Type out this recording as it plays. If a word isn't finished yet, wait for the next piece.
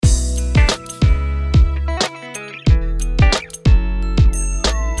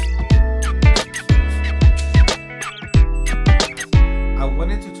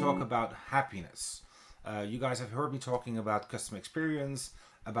happiness. You guys have heard me talking about customer experience,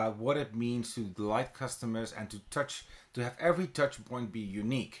 about what it means to delight customers and to have every touch point be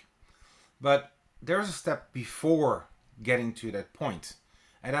unique. But there's a step before getting to that point,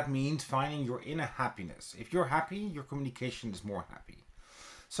 and that means finding your inner happiness. If you're happy, your communication is more happy.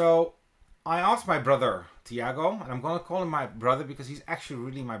 So I asked my brother Tiago, and I'm going to call him my brother because he's actually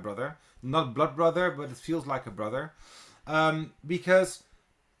really my brother, not blood brother, but it feels like a brother, because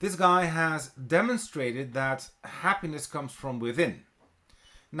this guy has demonstrated that happiness comes from within.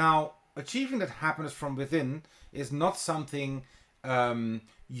 Now, achieving that happiness from within is not something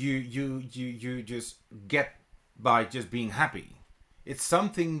you just get by just being happy. It's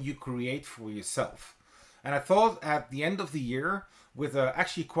something you create for yourself. And I thought at the end of the year, with a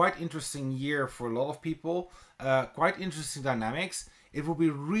actually quite interesting year for a lot of people, quite interesting dynamics, it would be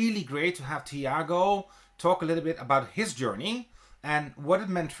really great to have Tiago talk a little bit about his journey and what it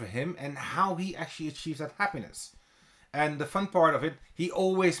meant for him and how he actually achieved that happiness. And the fun part of it, he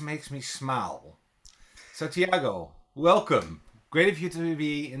always makes me smile. So Tiago, welcome. Great of you to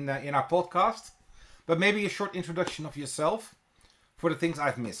be in our podcast. But maybe a short introduction of yourself for the things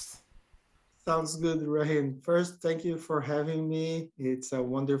I've missed. Sounds good, Rahim. First, thank you for having me. It's a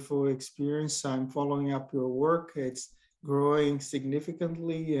wonderful experience. I'm following up your work. It's growing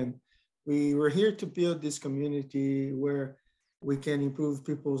significantly, and we were here to build this community where we can improve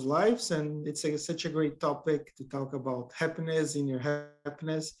people's lives. And it's such a great topic to talk about happiness in your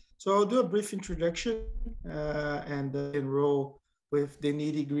happiness. So I'll do a brief introduction and enroll with the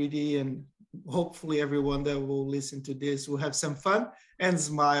nitty gritty, and hopefully everyone that will listen to this will have some fun and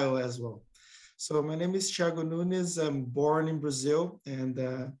smile as well. So my name is Thiago Nunes. I'm born in Brazil, and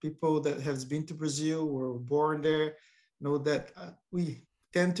people that have been to Brazil or were born there know that we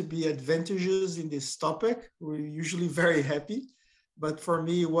tend to be advantageous in this topic. We're usually very happy, but for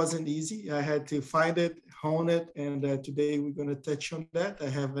me, it wasn't easy. I had to find it, hone it, and today we're going to touch on that. I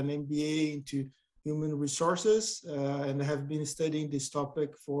have an MBA into human resources, and I have been studying this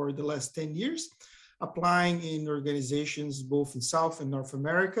topic for the last 10 years, applying in organizations both in South and North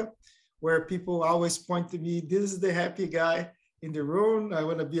America, where people always point to me, this is the happy guy in the room. I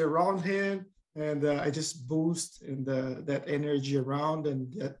want to be around him. And I just boost in that energy around.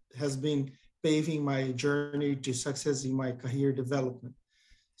 And that has been paving my journey to success in my career development.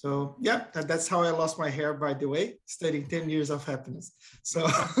 So yeah, that's how I lost my hair, by the way, studying 10 years of happiness. So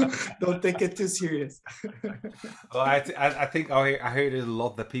don't take it too serious. Well, I think I heard it a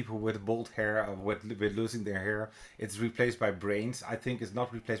lot that people with bald hair or with losing their hair, it's replaced by brains. I think it's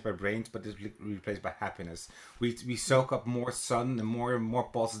not replaced by brains, but it's replaced by happiness. We soak up more sun and more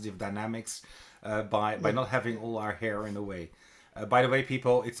positive dynamics by Yeah. not having all our hair in the way. By the way,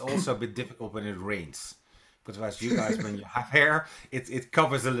 people, it's also a bit difficult when it rains. Because as you guys, when you have hair, it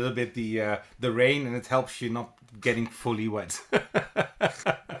covers a little bit the rain and it helps you not getting fully wet.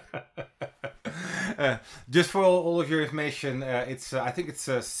 Uh, just for all of your information, it's I think it's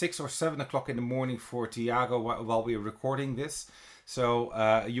 6 or 7 o'clock in the morning for Tiago while we are recording this. So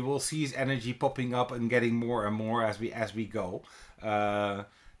you will see his energy popping up and getting more and more as we go. So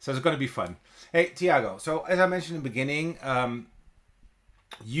it's going to be fun. Hey Tiago, so as I mentioned in the beginning,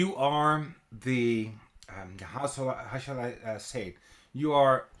 you are the how shall I say it? You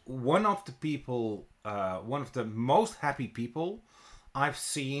are one of the people, one of the most happy people I've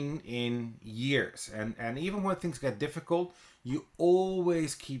seen in years. And even when things get difficult, you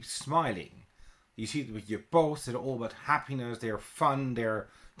always keep smiling. You see it with your posts, they're all about happiness, they're fun, they're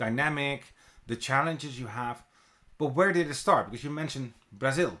dynamic, the challenges you have. But where did it start? Because you mentioned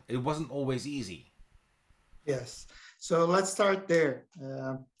Brazil. It wasn't always easy. Yes. So let's start there.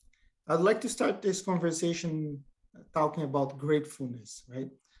 I'd like to start this conversation talking about gratefulness, right?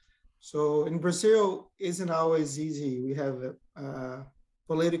 So in Brazil, isn't always easy. We have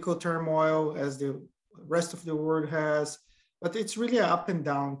political turmoil as the rest of the world has, but it's really an up and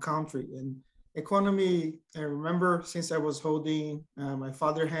down country. And economy, I remember since I was holding my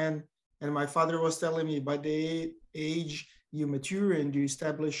father hand, and my father was telling me by the age you mature and you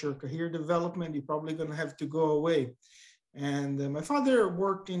establish your career development, you're probably going to have to go away. And my father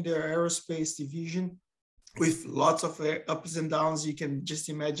worked in the aerospace division with lots of ups and downs. You can just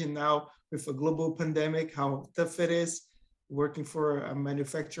imagine now with a global pandemic how tough it is working for a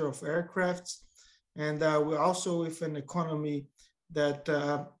manufacturer of aircrafts. And we're also with an economy that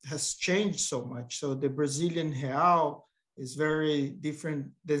has changed so much. So the Brazilian real is very different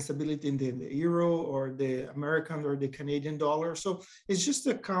than stability in the euro or the American or the Canadian dollar. So it's just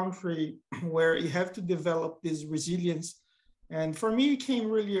a country where you have to develop this resilience. And for me, it came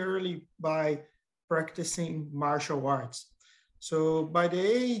really early by practicing martial arts. So by the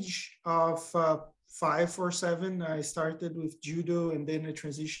age of 5 or 7, I started with judo, and then I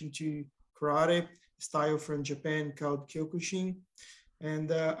transitioned to karate style from Japan called Kyokushin.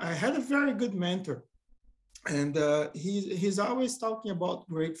 And I had a very good mentor, and he's always talking about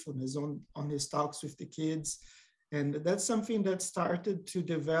gratefulness on his talks with the kids, and that's something that started to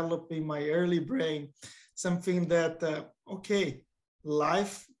develop in my early brain, something that okay,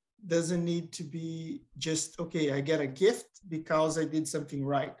 life doesn't need to be just okay, I get a gift because I did something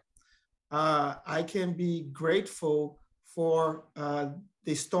right. I can be grateful for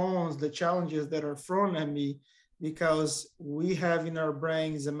the stones, the challenges that are thrown at me, because we have in our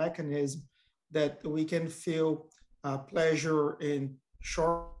brains a mechanism that we can feel pleasure in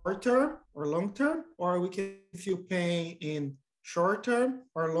short term or long term, or we can feel pain in short term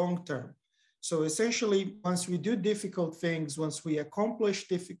or long term. So essentially, once we do difficult things, once we accomplish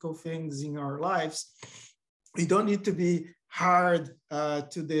difficult things in our lives, you don't need to be hard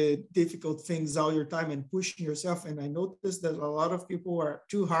to the difficult things all your time and pushing yourself. And I noticed that a lot of people are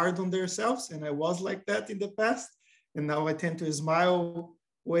too hard on themselves, and I was like that in the past. And now I tend to smile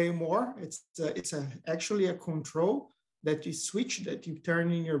way more. Actually a control that you switch, that you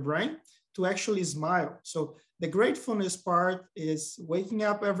turn in your brain to actually smile. So the gratefulness part is waking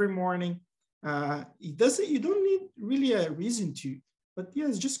up every morning. It doesn't. You don't need really a reason to, but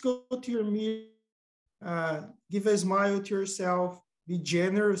yes, just go to your mirror, give a smile to yourself, be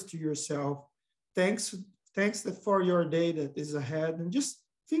generous to yourself. Thanks, thanks for your day that is ahead, and just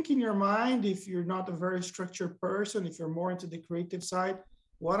think in your mind, if you're not a very structured person, if you're more into the creative side,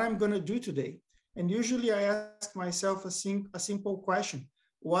 what I'm going to do today. And usually I ask myself a simple question: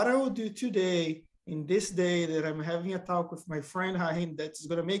 what I will do today in this day that I'm having a talk with my friend Haim that's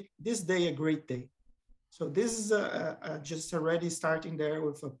going to make this day a great day. So this is just already starting there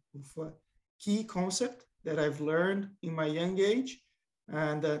with a key concept that I've learned in my young age,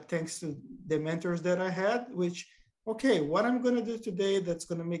 and thanks to the mentors that I had. Which, okay, what I'm going to do today that's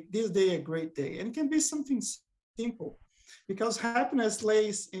going to make this day a great day, and it can be something simple, because happiness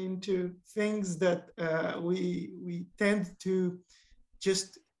lays into things that we tend to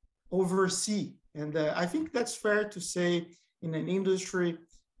just oversee. And I think that's fair to say in an industry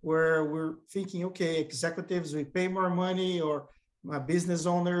where we're thinking, okay, executives, we pay more money, or business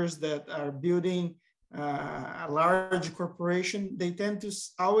owners that are building a large corporation, they tend to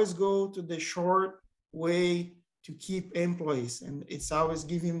always go to the short way to keep employees, and it's always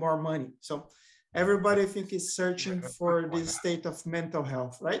giving more money. So everybody, I think, is searching A good for point. this state of mental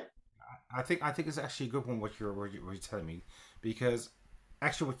health, right? I think it's actually a good one what you're telling me, because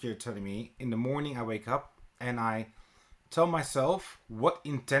actually what you're telling me, in the morning I wake up and I tell myself what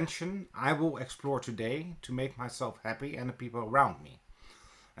intention I will explore today to make myself happy and the people around me.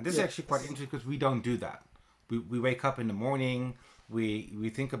 And this is actually quite Yes. interesting because we don't do that. We wake up in the morning, we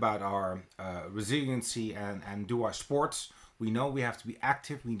think about our resiliency and do our sports. We know we have to be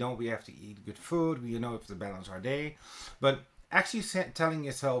active, we know we have to eat good food, we know we have to balance our day. But actually telling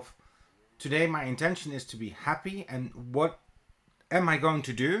yourself, today my intention is to be happy, and what am I going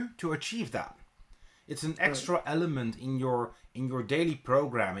to do to achieve that? It's an Right. extra element in your daily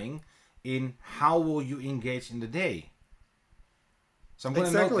programming in how will you engage in the day. So I'm going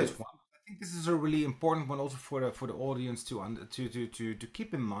to note Exactly. this one. I think this is a really important one also for the audience to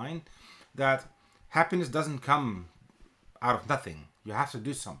keep in mind that happiness doesn't come out of nothing. You have to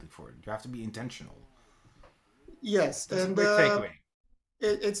do something for it. You have to be intentional. Yes, That's a and great takeaway.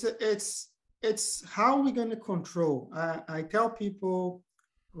 it's how we're going to control. I tell people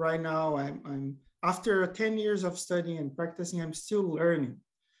right now, I'm after 10 years of studying and practicing, I'm still learning.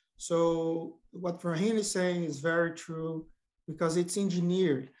 So what Raheen is saying is very true, because it's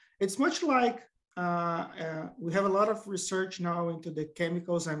engineered. It's much like we have a lot of research now into the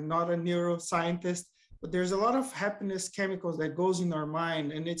chemicals. I'm not a neuroscientist, but there's a lot of happiness chemicals that goes in our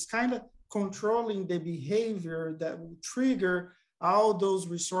mind, and it's kind of controlling the behavior that will trigger all those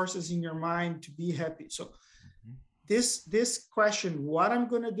resources in your mind to be happy. So Mhm. this question, what I'm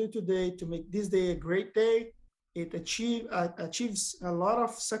going to do today to make this day a great day, it achieves a lot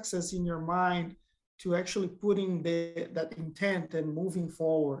of success in your mind to actually putting that intent and moving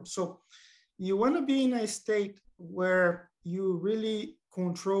forward. So you want to be in a state where you really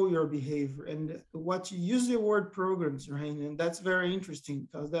control your behavior. And what you use the word programs, right? And that's very interesting,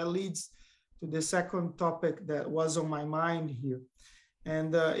 because that leads to the second topic that was on my mind here.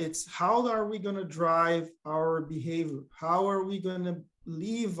 And it's how are we going to drive our behavior? How are we going to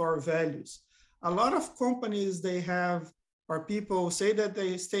live our values? A lot of companies, they have, or people say that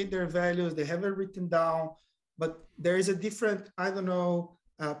they state their values, they have it written down, but there is a different, I don't know,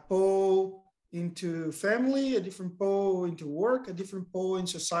 poll into family, a different pole into work, a different pole in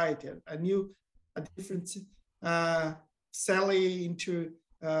society, a different uh, Sally into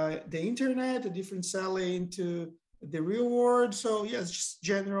the internet, a different Sally into the real world. So yes, just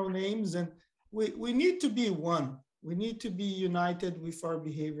general names, and we need to be one. We need to be united with our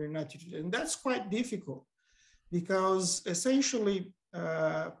behavior and attitude, and that's quite difficult because essentially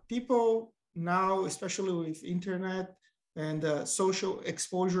people now, especially with internet and social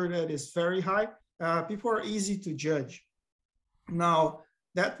exposure that is very high, people are easy to judge. Now,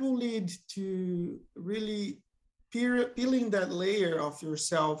 that will lead to really peeling that layer of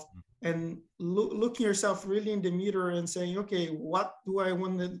yourself and looking yourself really in the mirror and saying, okay, what do I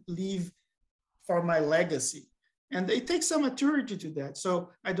want to leave for my legacy? And it takes some maturity to that. So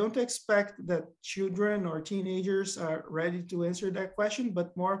I don't expect that children or teenagers are ready to answer that question,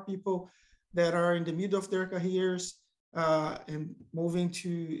 but more people that are in the middle of their careers and moving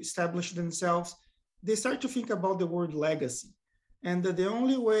to establish themselves, they start to think about the word legacy. And the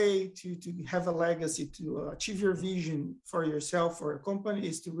only way to have a legacy, to achieve your vision for yourself or a company,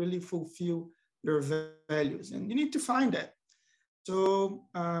 is to really fulfill your values. And you need to find that. So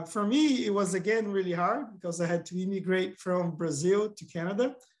for me, it was again really hard because I had to immigrate from Brazil to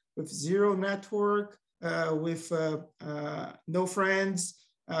Canada with zero network, with no friends,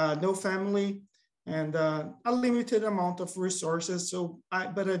 no family, and a limited amount of resources.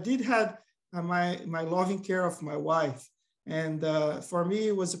 But I did have my loving care of my wife. And for me,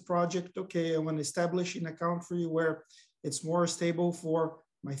 it was a project, okay, I want to establish in a country where it's more stable for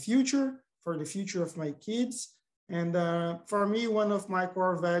my future, for the future of my kids. And for me, one of my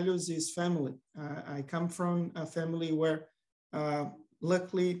core values is family. I come from a family where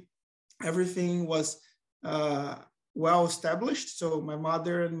luckily everything was well established. So my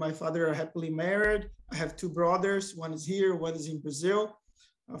mother and my father are happily married. I have two brothers. One is here, one is in Brazil.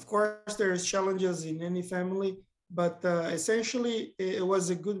 Of course, there's challenges in any family, but essentially it was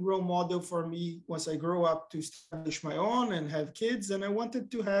a good role model for me once I grow up to establish my own and have kids. And I wanted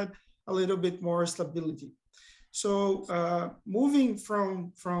to have a little bit more stability. So moving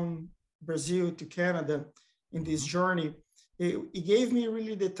from Brazil to Canada in this journey, it gave me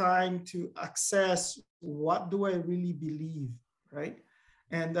really the time to access what do I really believe, right?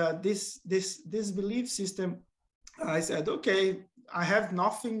 And this belief system, I said, okay, I have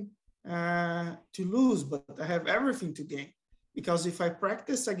nothing to lose, but I have everything to gain. Because if I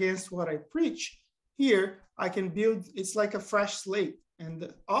practice against what I preach here, I can build, it's like a fresh slate.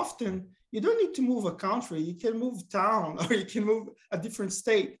 And often you don't need to move a country, you can move town or you can move a different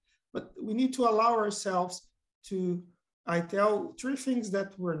state. But we need to allow ourselves to, I tell three things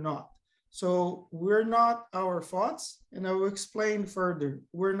that we're not. So we're not our thoughts, and I will explain further.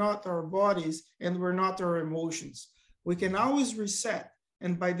 We're not our bodies, and we're not our emotions. We can always reset.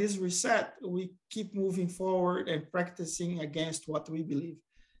 And by this reset, we keep moving forward and practicing against what we believe.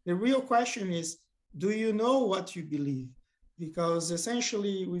 The real question is, do you know what you believe? Because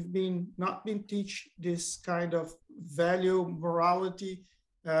essentially we've not been teach this kind of value, morality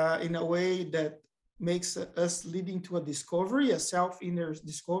in a way that makes us leading to a discovery, a self-inner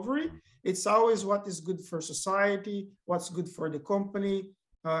discovery. It's always what is good for society, what's good for the company,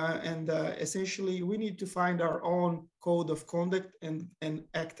 and essentially we need to find our own code of conduct and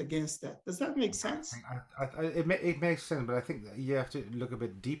act against that. Does that make sense? It makes sense, but I think that you have to look a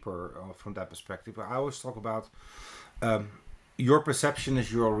bit deeper from that perspective. I always talk about um, your perception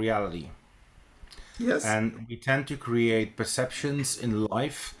is your reality. Yes. And we tend to create perceptions in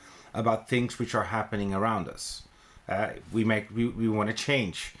life about things which are happening around us. We want to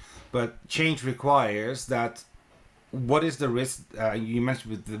change, but change requires that. What is the risk? You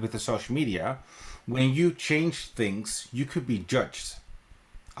mentioned with the social media, when you change things, you could be judged.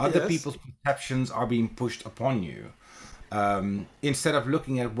 Other Yes. people's perceptions are being pushed upon you. Instead of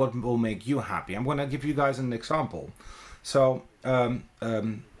looking at what will make you happy, I'm going to give you guys an example. So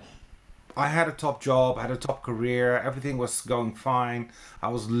I had a top job, I had a top career, everything was going fine. I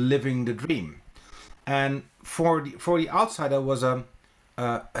was living the dream, and for the outsider was an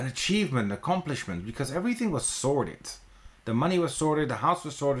achievement, an accomplishment, because everything was sorted. The money was sorted, the house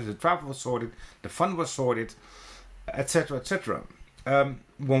was sorted, the travel was sorted, the fun was sorted, etc., etc.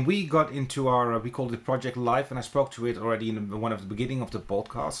 When we got into our, we called it Project Life, and I spoke to it already in one of the beginning of the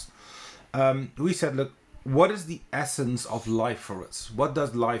podcast. We said, look, what is the essence of life for us? What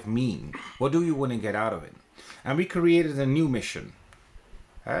does life mean? What do you want to get out of it? And we created a new mission,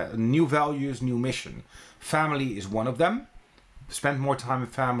 new values, new mission. Family is one of them. Spend more time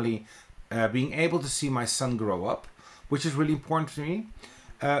with family, being able to see my son grow up, which is really important to me.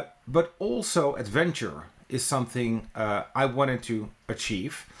 But also adventure is something I wanted to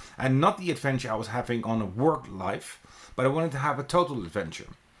achieve, and not the adventure I was having on a work life, but I wanted to have a total adventure.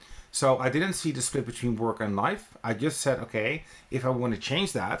 So I didn't see the split between work and life. I just said, okay, if I want to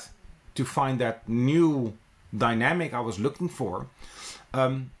change that to find that new dynamic I was looking for,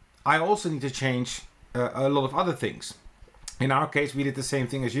 I also need to change a lot of other things. In our case, we did the same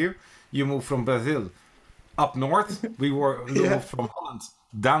thing as you. You moved from Brazil up north. We moved from Holland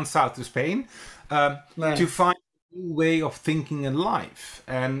down south to Spain to find a new way of thinking in life.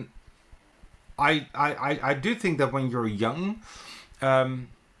 And I do think that when you're young,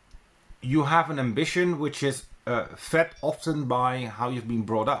 you have an ambition which is fed often by how you've been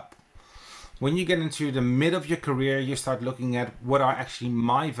brought up. When you get into the mid of your career, you start looking at what are actually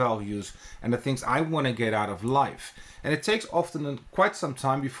my values and the things I want to get out of life. And it takes often quite some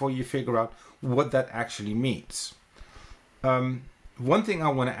time before you figure out what that actually means. One thing I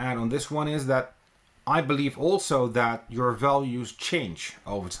want to add on this one is that I believe also that your values change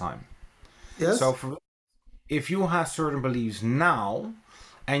over time. Yes. So if you have certain beliefs now,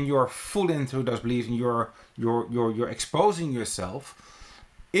 and you're full into those beliefs, and you're exposing yourself,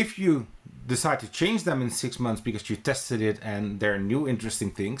 if you decide to change them in 6 months because you tested it and there are new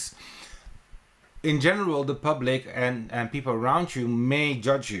interesting things, in general the public and people around you may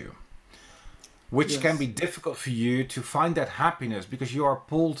judge you, which can be difficult for you to find that happiness, because you are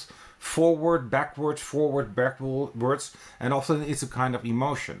pulled forward, backwards, and often it's a kind of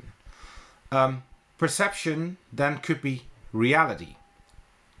emotion. Perception then could be reality.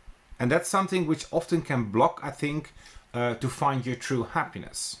 And that's something which often can block, I think, to find your true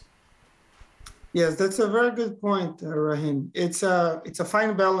happiness. Yes, that's a very good point, Rahim. It's a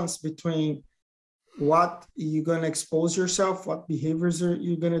fine balance between what you're going to expose yourself, what behaviors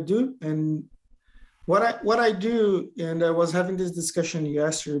you're going to do, and what I do. And I was having this discussion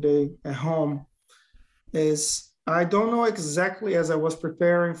yesterday at home. Is I don't know exactly, as I was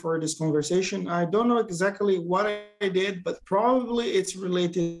preparing for this conversation, I don't know exactly what I did, but probably it's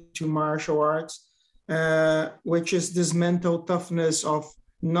related to martial arts, which is this mental toughness of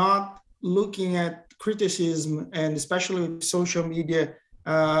not looking at criticism, and especially with social media.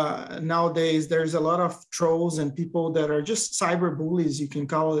 Nowadays, there's a lot of trolls and people that are just cyber bullies, you can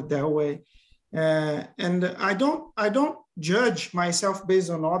call it that way. And I don't judge myself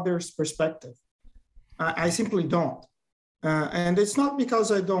based on others' perspective. I simply don't. And it's not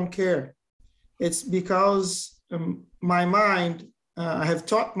because I don't care. It's because my mind, I have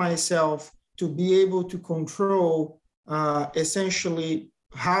taught myself to be able to control essentially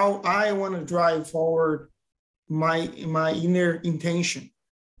how I want to drive forward my inner intention.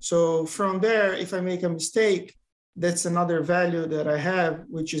 So from there, if I make a mistake, that's another value that I have,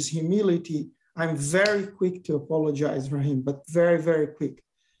 which is humility. I'm very quick to apologize, Rahim, but very, very quick.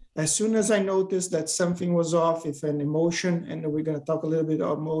 As soon as I notice that something was off, if an emotion, and we're going to talk a little bit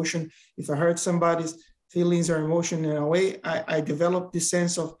about emotion, if I hurt somebody's feelings or emotion in a way, I develop this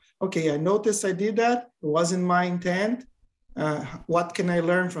sense of, okay, I noticed I did that. It wasn't my intent. What can I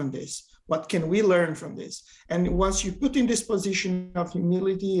learn from this? What can we learn from this? And once you put in this position of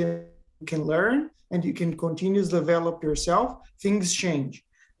humility, you can learn and you can continuously develop yourself, things change.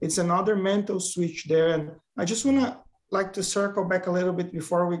 It's another mental switch there. And I just want to like to circle back a little bit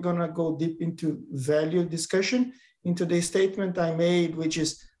before we're going to go deep into value discussion, into the statement I made, which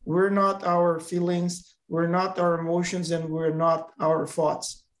is we're not our feelings, we're not our emotions, and we're not our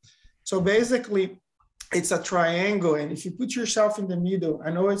thoughts. So basically, it's a triangle. And if you put yourself in the middle,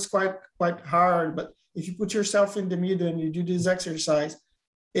 I know it's quite hard, but if you put yourself in the middle and you do this exercise,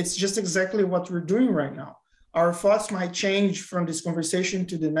 it's just exactly what we're doing right now. Our thoughts might change from this conversation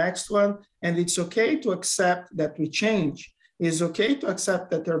to the next one, and it's okay to accept that we change. It's okay to accept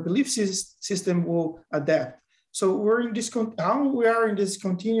that our belief system will adapt. So we're in this, how we are in this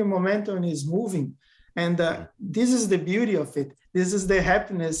continuum momentum is moving, and this is the beauty of it. This is the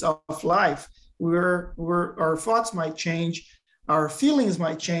happiness of life. Our thoughts might change, our feelings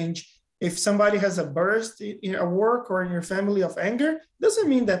might change. If somebody has a burst in a work or in your family of anger, doesn't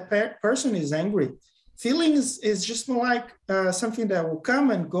mean that person is angry. Feelings is just like something that will come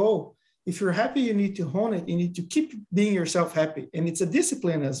and go. If you're happy, you need to hone it. You need to keep being yourself happy. And it's a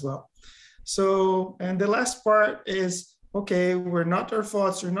discipline as well. So, and the last part is, okay, we're not our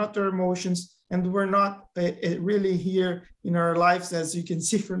thoughts, we're not our emotions, and we're not really here in our lives, as you can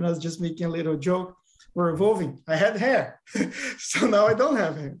see from us just making a little joke, we're evolving. I had hair, so now I don't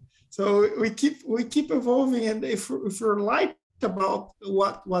have hair. So we keep evolving. And if we're light about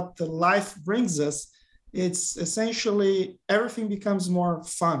what the life brings us, it's essentially everything becomes more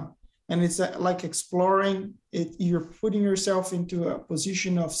fun, and it's like exploring it. You're putting yourself into a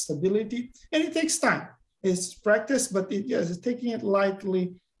position of stability, and it takes time. It's practice, but yes, it's taking it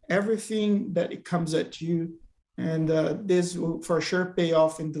lightly, everything that it comes at you. And this will for sure pay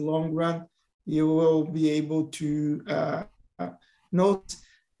off in the long run. You will be able to note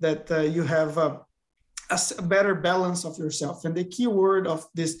that you have a better balance of yourself. And the key word of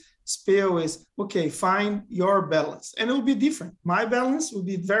this spiel is, okay, find your balance. And it will be different. My balance will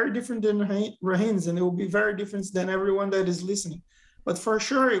be very different than Rahin's, and it will be very different than everyone that is listening. But for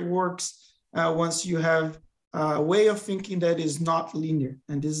sure it works once you have a way of thinking that is not linear.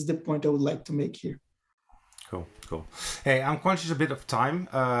 And this is the point I would like to make here. Cool. Hey, I'm conscious a bit of time.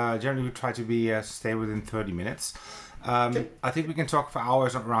 Generally, we try to be stay within 30 minutes. Okay. I think we can talk for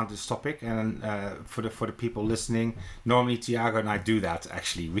hours around this topic, and for the people listening, normally Tiago and I do that.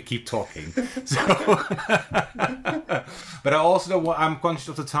 Actually, we keep talking. So, but I also I'm conscious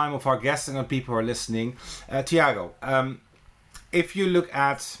of the time of our guests and the people who are listening. Tiago, if you look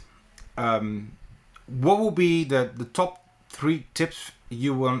at what will be the top 3 tips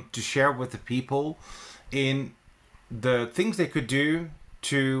you want to share with the people in the things they could do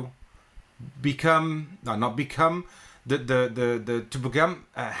to become, not become, to become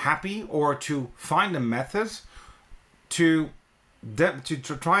happy, or to find a method to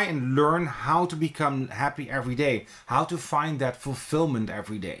try and learn how to become happy every day, how to find that fulfillment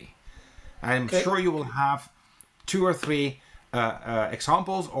every day. I'm sure you will have 2 or 3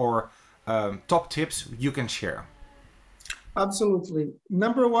 examples or top tips you can share. Absolutely.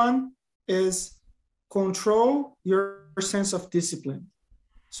 Number 1 is control your sense of discipline.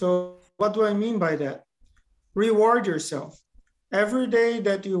 So what do I mean by that? Reward yourself. Every day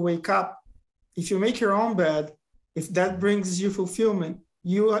that you wake up, if you make your own bed, if that brings you fulfillment,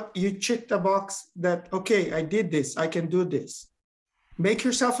 you check the box that, okay, I did this, I can do this. Make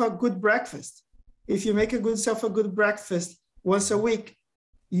yourself a good breakfast. If you make yourself a good breakfast once a week,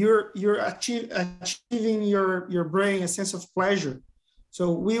 you're achieving your brain a sense of pleasure.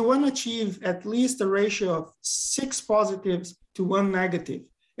 So we want to achieve at least a ratio of 6 positives to 1 negative,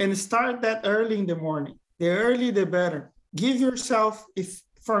 and start that early in the morning. The early, the better. Give yourself, if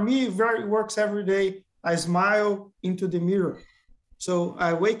for me, it works every day, I smile into the mirror. So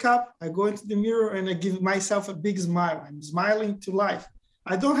I wake up, I go into the mirror, and I give myself a big smile. I'm smiling to life.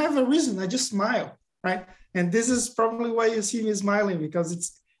 I don't have a reason, I just smile, right? And this is probably why you see me smiling, because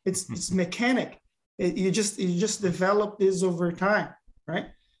it's mechanic. You just develop this over time, right?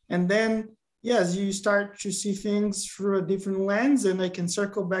 And then, yes, you start to see things through a different lens, and I can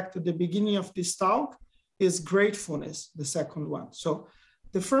circle back to the beginning of this talk, is gratefulness, the second one. So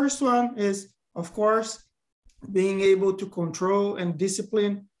the first one is, of course, being able to control and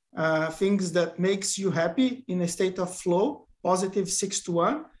discipline things that makes you happy in a state of flow, positive 6 to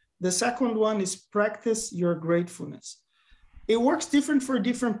 1. The second one is practice your gratefulness. It works different for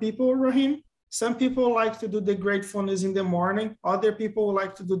different people, Rahim. Some people like to do the gratefulness in the morning. Other people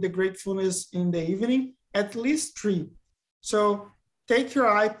like to do the gratefulness in the evening, at least 3. So take your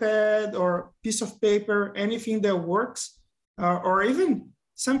iPad or piece of paper, anything that works, or even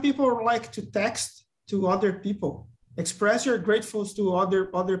some people like to text to other people. Express your gratefulness to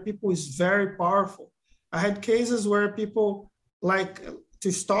other people is very powerful. I had cases where people like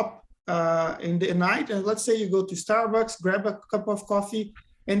to stop in the night, and let's say you go to Starbucks, grab a cup of coffee,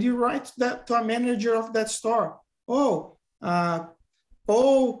 and you write that to a manager of that store. Oh,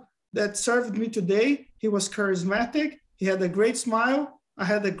 Paul that served me today, he was charismatic, he had a great smile, I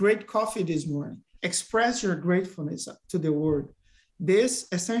had a great coffee this morning. Express your gratefulness to the world. This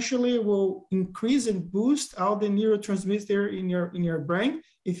essentially will increase and boost all the neurotransmitter in your brain.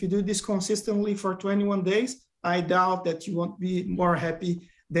 If you do this consistently for 21 days, I doubt that you won't be more happy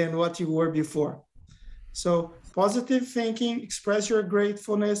than what you were before. So positive thinking, express your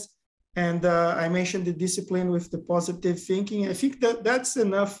gratefulness, and I mentioned the discipline with the positive thinking. I think that's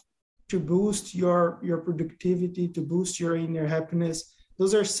enough to boost your productivity, to boost your inner happiness.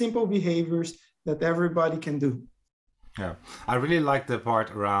 Those are simple behaviors that everybody can do. Yeah, I really like the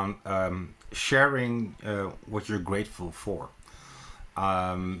part around sharing what you're grateful for.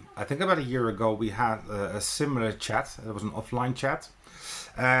 I think about a year ago we had a similar chat. It was an offline chat,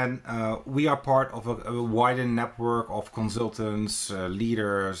 and we are part of a wider network of consultants,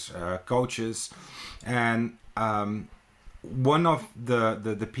 leaders, coaches, and one of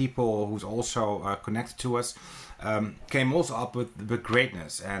the people who's also connected to us came also up with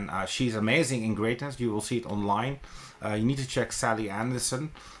greatness, and she's amazing in greatness. You will see it online. You need to check Sally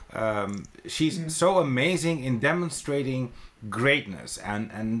Anderson. She's so amazing in demonstrating greatness,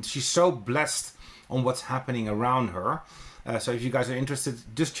 and she's so blessed on what's happening around her. So if you guys are interested,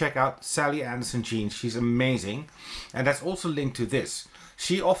 just check out Sally Anderson Jeans. She's amazing, and that's also linked to this.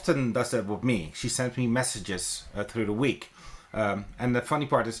 she often does that with me. She sends me messages through the week. And the funny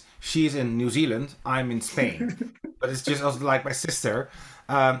part is she's in New Zealand, I'm in Spain. But it's just also like my sister.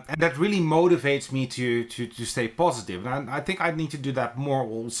 And that really motivates me to stay positive. And I think I need to do that more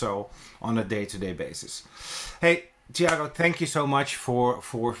also on a day-to-day basis. Hey, Tiago, thank you so much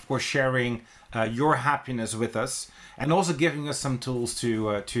for sharing your happiness with us and also giving us some tools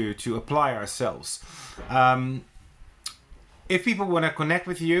to apply ourselves. If people want to connect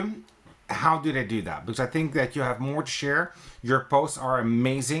with you, how do they do that? Because I think that you have more to share. Your posts are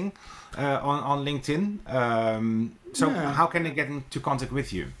amazing on LinkedIn. How can they get into contact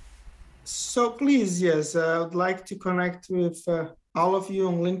with you? So please, yes, I would like to connect with all of you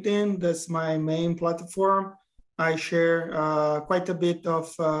on LinkedIn. That's my main platform. I share quite a bit of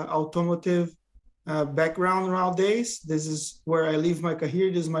automotive background nowadays. This is where I live my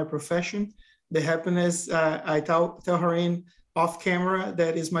career. This is my profession. The happiness, I tell Hareen off camera,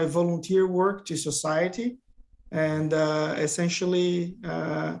 that is my volunteer work to society. And essentially,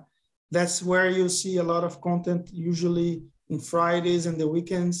 that's where you see a lot of content, usually in Fridays and the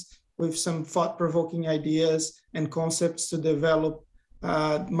weekends, with some thought-provoking ideas and concepts to develop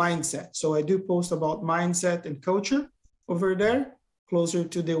mindset. So I do post about mindset and culture over there, closer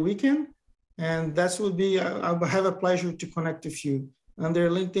to the weekend. And that would be, I have a pleasure to connect with you. Under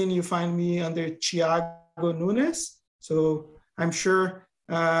LinkedIn, you find me under Tiago Nunes. So I'm sure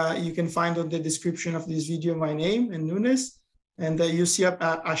you can find on the description of this video my name and Nunes. And you see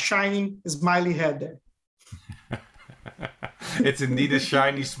a shining smiley head there. It's indeed a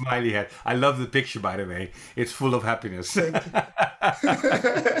shiny smiley head. I love the picture, by the way. It's full of happiness.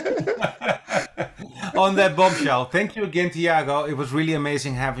 On that bombshell, thank you again, Tiago. It was really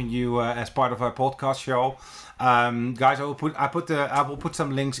amazing having you as part of our podcast show. Guys, I will put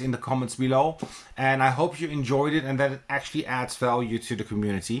some links in the comments below, and I hope you enjoyed it and that it actually adds value to the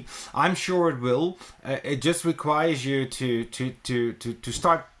community. I'm sure it will. It just requires you to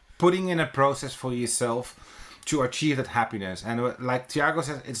start putting in a process for yourself to achieve that happiness. And like Tiago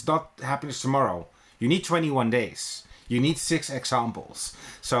said, it's not happiness tomorrow. You need 21 days. You need 6 examples.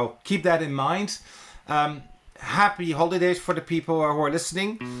 So keep that in mind. Happy holidays for the people who are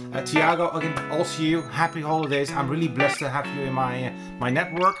listening. Tiago, again, also you, happy holidays. I'm really blessed to have you in my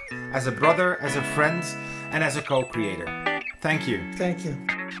network as a brother, as a friend, and as a co-creator. Thank you. Thank you.